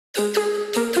What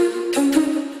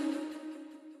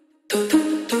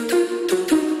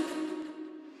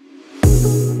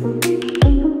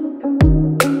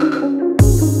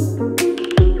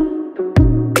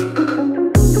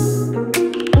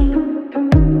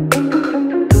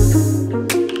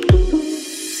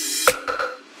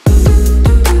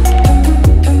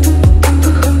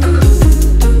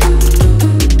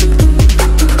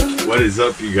is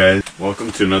up, you guys?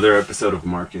 Welcome to another episode of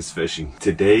Marcus Fishing.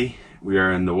 Today we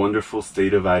are in the wonderful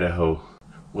state of Idaho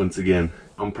once again.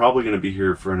 I'm probably going to be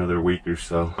here for another week or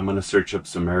so. I'm going to search up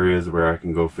some areas where I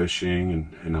can go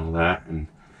fishing and all that and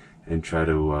try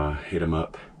to hit them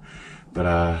up.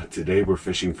 But today we're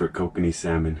fishing for kokanee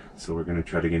salmon, so we're going to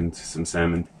try to get into some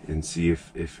salmon and see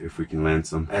if we can land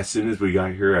some. As soon as we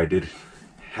got here, I did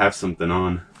have something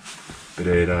on, but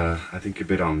I think it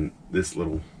bit on this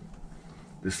little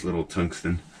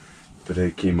tungsten, but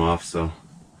it came off, so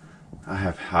I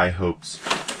have high hopes.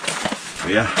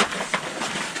 But yeah,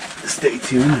 stay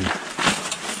tuned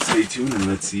and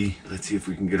let's see if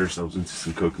we can get ourselves into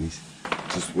some kokanees.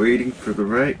 Just waiting for the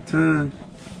right time.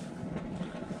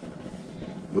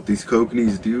 What these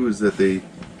kokanees do is that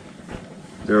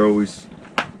they're always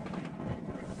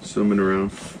swimming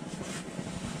around,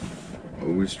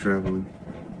 always traveling.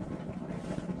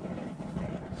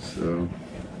 So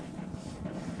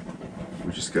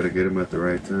we just gotta get them at the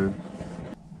right time.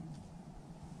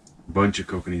 Bunch of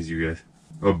kokanees, you guys.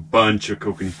 A bunch of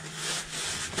kokanee.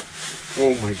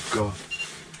 Oh my god.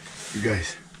 You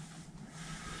guys.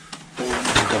 Oh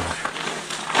my god.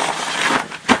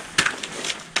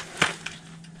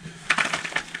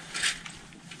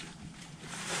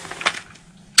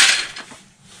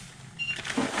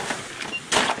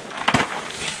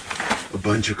 A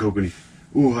bunch of kokanee.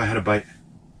 Ooh, I had a bite.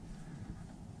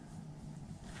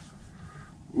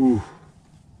 Ooh.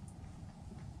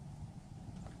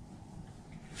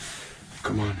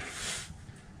 Come on.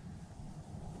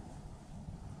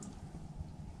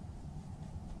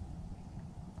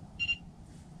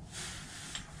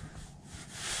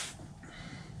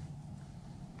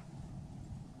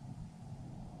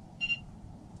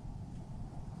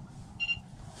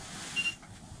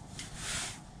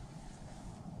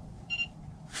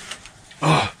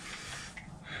 Oh.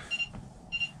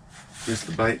 Missed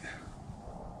the bite.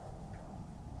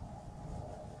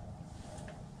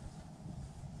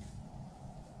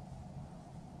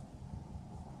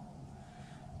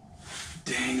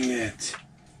 Dang it.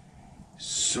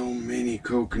 So many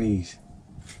kokanees.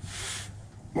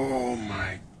 Oh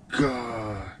my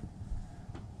god.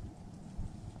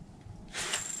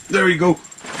 There you go.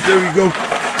 There you go.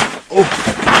 Oh.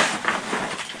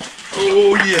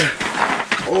 Oh yeah.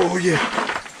 Oh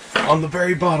yeah. On the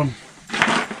very bottom.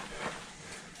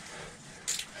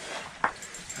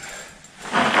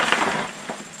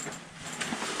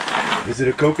 Is it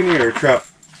a kokanee or a trout?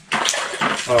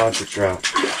 Oh, it's a trout.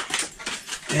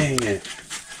 Dang it.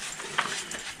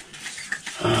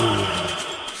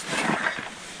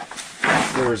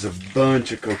 There was a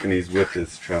bunch of kokanees with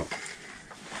this trout.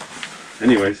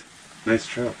 Anyways, nice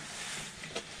trout.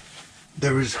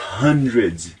 There was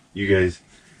hundreds, you guys.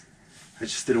 I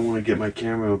just didn't want to get my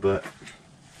camera, but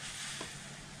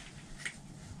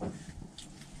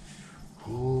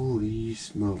holy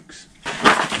smokes.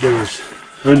 There was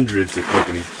hundreds of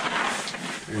kokanees.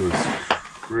 It was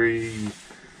crazy.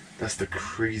 That's the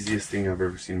craziest thing I've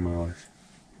ever seen in my life.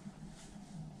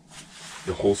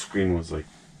 The whole screen was like,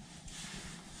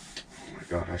 oh my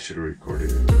god, I should have recorded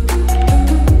it.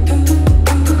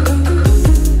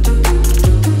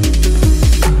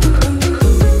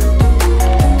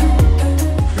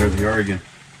 There they are again.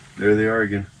 There they are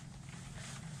again.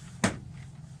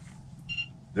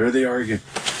 There they are again.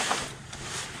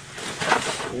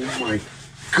 Oh my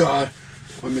god.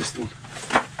 I missed one.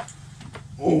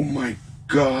 Oh my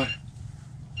god.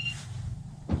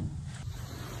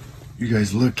 You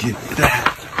guys, look at that.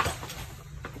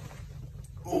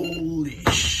 Holy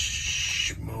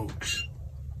smokes.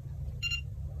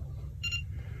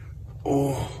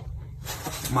 Oh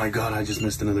my god, I just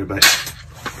missed another bite.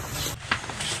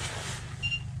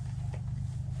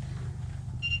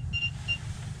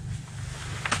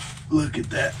 Look at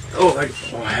that. Oh, I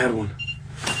had one.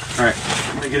 Alright,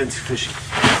 I'm gonna get into fishing.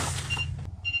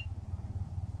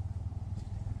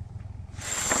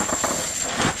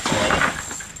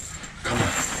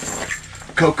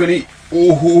 Kokanee.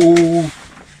 Ooh,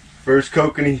 first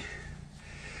kokanee.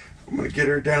 I'm gonna get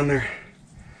her down there.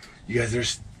 You guys,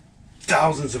 there's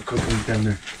thousands of kokanees down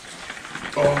there.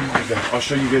 Oh my god. I'll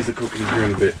show you guys the kokanees here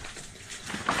in a bit.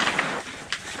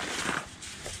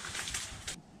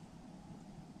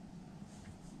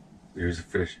 Here's a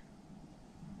fish.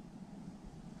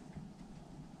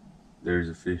 There's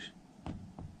a fish.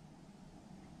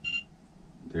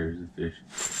 There's a fish.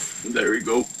 There we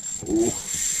go. Oh.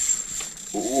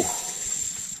 Oh.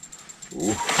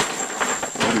 Oh.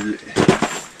 What is it?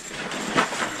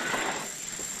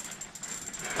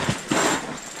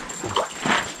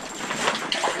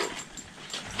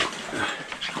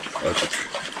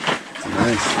 It's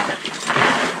nice.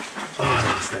 Oh, I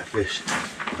lost that fish.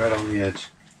 Right on the edge.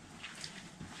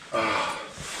 Oh,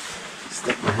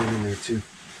 stuck my hand in there too.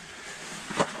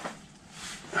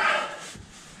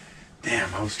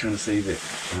 Damn, I was trying to save it.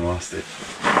 I lost it.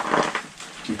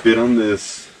 Bit on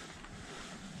this,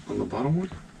 on the bottom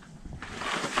one.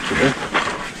 Okay.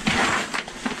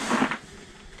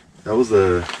 That was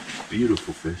a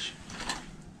beautiful fish.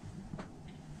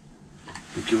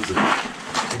 I think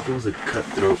it was a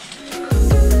cutthroat.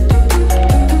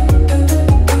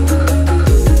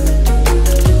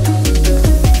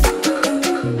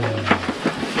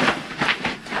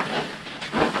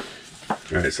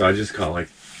 Alright, so I just caught like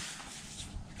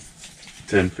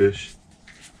 10 fish,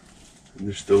 and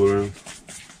they're still around.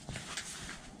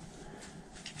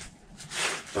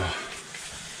 Oh.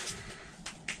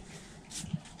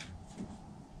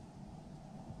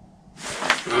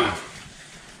 Oh.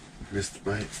 Missed the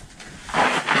bite.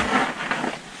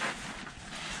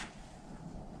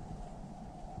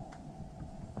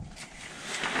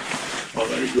 Oh,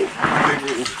 there you go. Big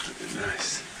one.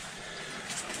 Nice.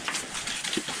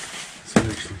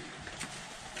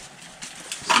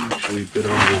 Some actually bit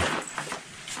on the.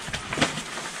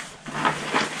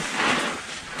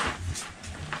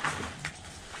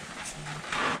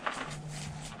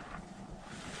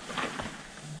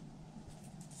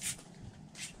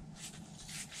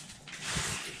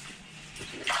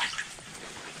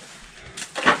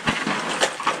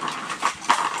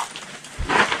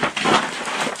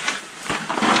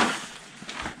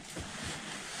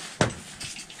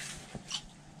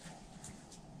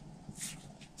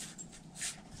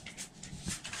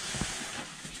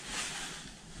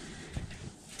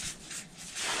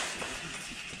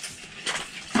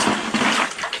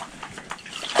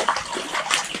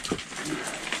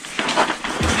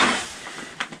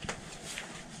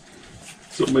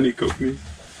 So many kokanees.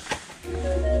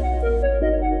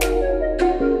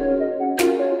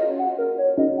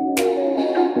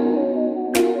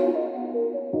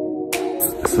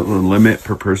 So the limit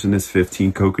per person is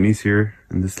 15 kokanees here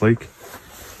in this lake.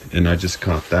 And I just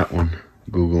caught that one,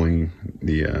 Googling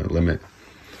the limit.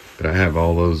 But I have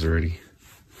all those already.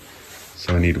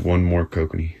 So I need one more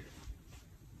kokanee.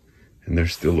 And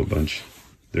there's still a bunch.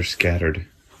 They're scattered.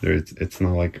 It's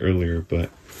not like earlier,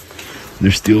 but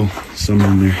there's still some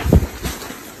in there.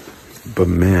 But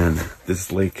man,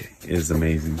 this lake is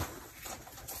amazing.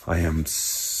 I am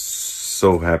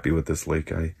so happy with this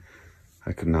lake. I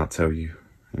could not tell you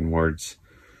in words.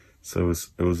 So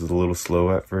it was a little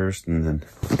slow at first, and then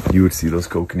you would see those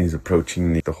kokanees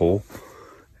approaching the hole,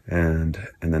 and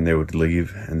then they would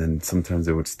leave, and then sometimes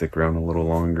they would stick around a little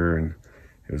longer, and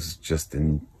it was just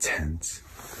intense.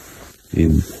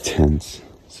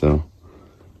 So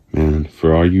man,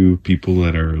 for all you people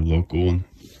that are local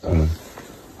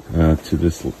to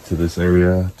this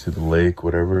area, to the lake,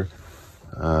 whatever,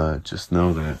 just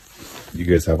know that you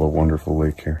guys have a wonderful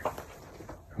lake here.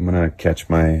 I'm gonna catch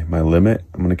my limit.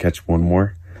 I'm gonna catch one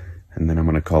more, and then I'm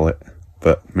gonna call it.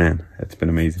 But man, it's been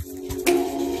amazing.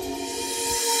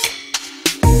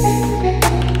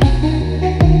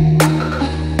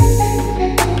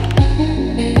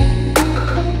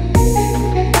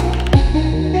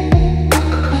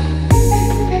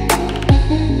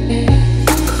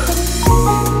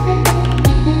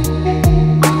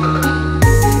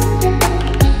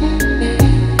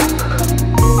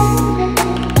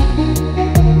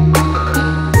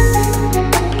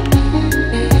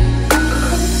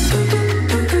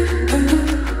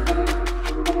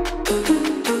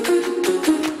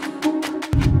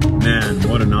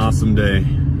 What an awesome day.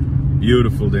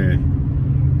 Beautiful day.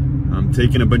 I'm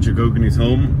taking a bunch of kokanees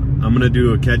home. I'm gonna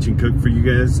do a catch and cook for you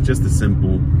guys. Just a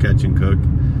simple catch and cook.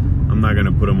 I'm not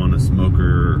gonna put them on a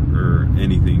smoker or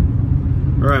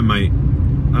anything. Or I might.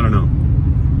 I don't know.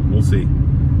 We'll see.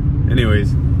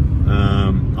 Anyways,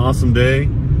 awesome day.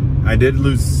 I did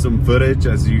lose some footage,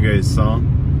 as you guys saw.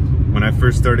 When I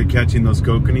first started catching those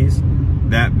kokanees,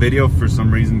 that video for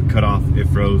some reason cut off. It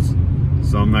froze.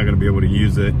 So I'm not gonna be able to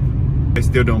use it. I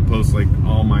still don't post like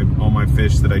all my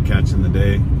fish that I catch in the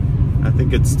day. I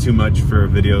think it's too much for a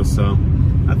video, so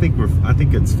I think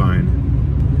it's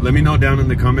fine. Let me know down in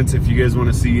the comments if you guys want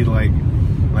to see like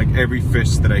every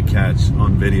fish that I catch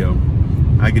on video.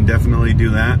 I can definitely do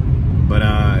that. But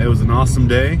it was an awesome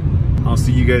day. I'll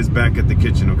see you guys back at the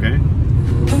kitchen, okay?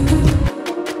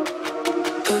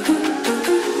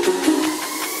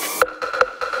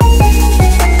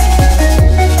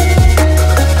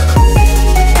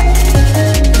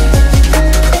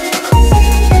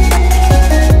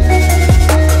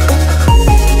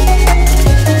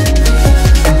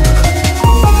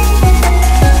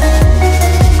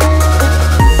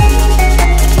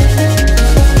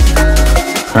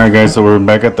 Alright guys, so we're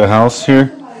back at the house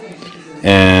here,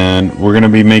 and we're gonna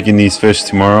be making these fish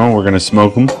tomorrow. We're gonna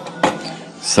smoke them.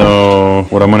 So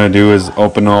what I'm gonna do is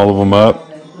open all of them up,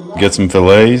 get some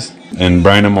fillets, and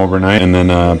brine them overnight, and then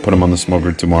put them on the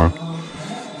smoker tomorrow.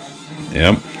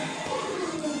 Yep.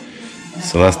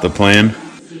 So that's the plan.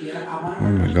 Oh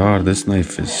my god, this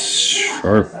knife is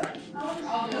sharp.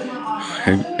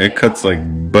 It cuts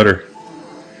like butter.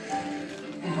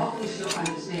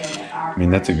 I mean,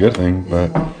 that's a good thing,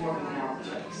 but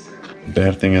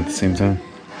bad thing at the same time.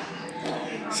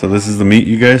 So this is the meat,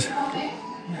 you guys.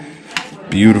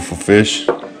 Beautiful fish.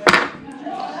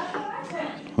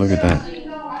 Look at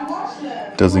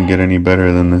that. Doesn't get any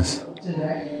better than this.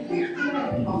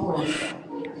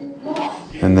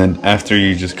 And then after,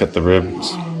 you just cut the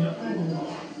ribs.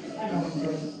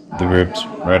 The ribs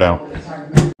right out.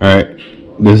 Alright,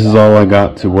 this is all I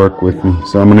got to work with me.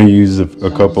 So I'm gonna use a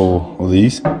couple of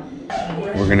these.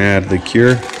 We're gonna add the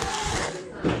cure.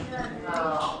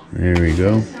 There we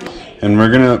go. And we're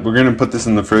gonna put this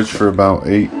in the fridge for about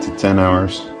 8 to 10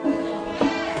 hours.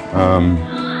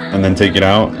 And then take it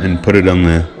out and put it on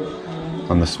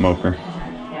the smoker.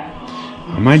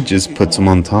 I might just put some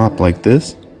on top like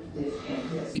this.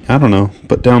 I don't know.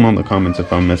 Put down on the comments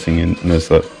if I'm messing this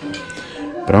up.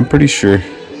 But I'm pretty sure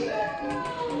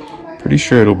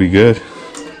it'll be good.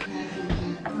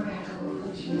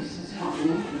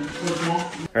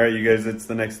 Alright you guys, it's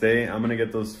the next day. I'm gonna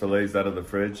get those fillets out of the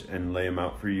fridge and lay them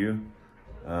out for you.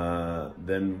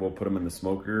 Then we'll put them in the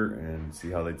smoker and see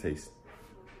how they taste.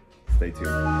 Stay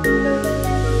tuned.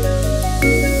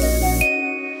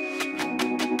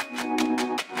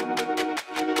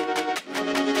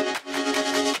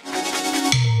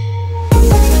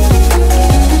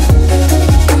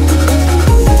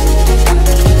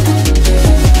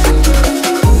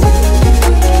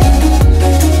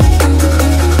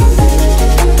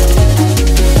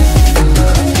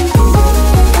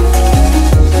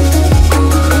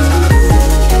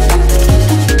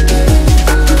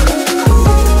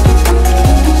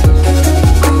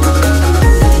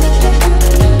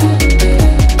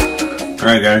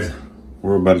 Alright guys,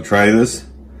 we're about to try this.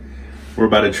 We're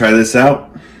about to try this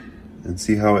out and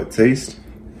see how it tastes.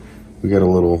 We got a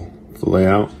little fillet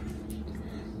out,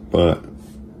 but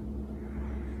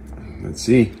let's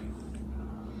see.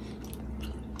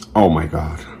 Oh my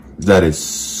god, that is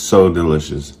so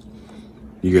delicious.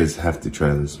 You guys have to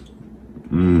try this.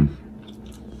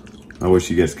 I wish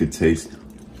you guys could taste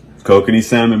Kokanee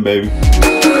salmon, baby.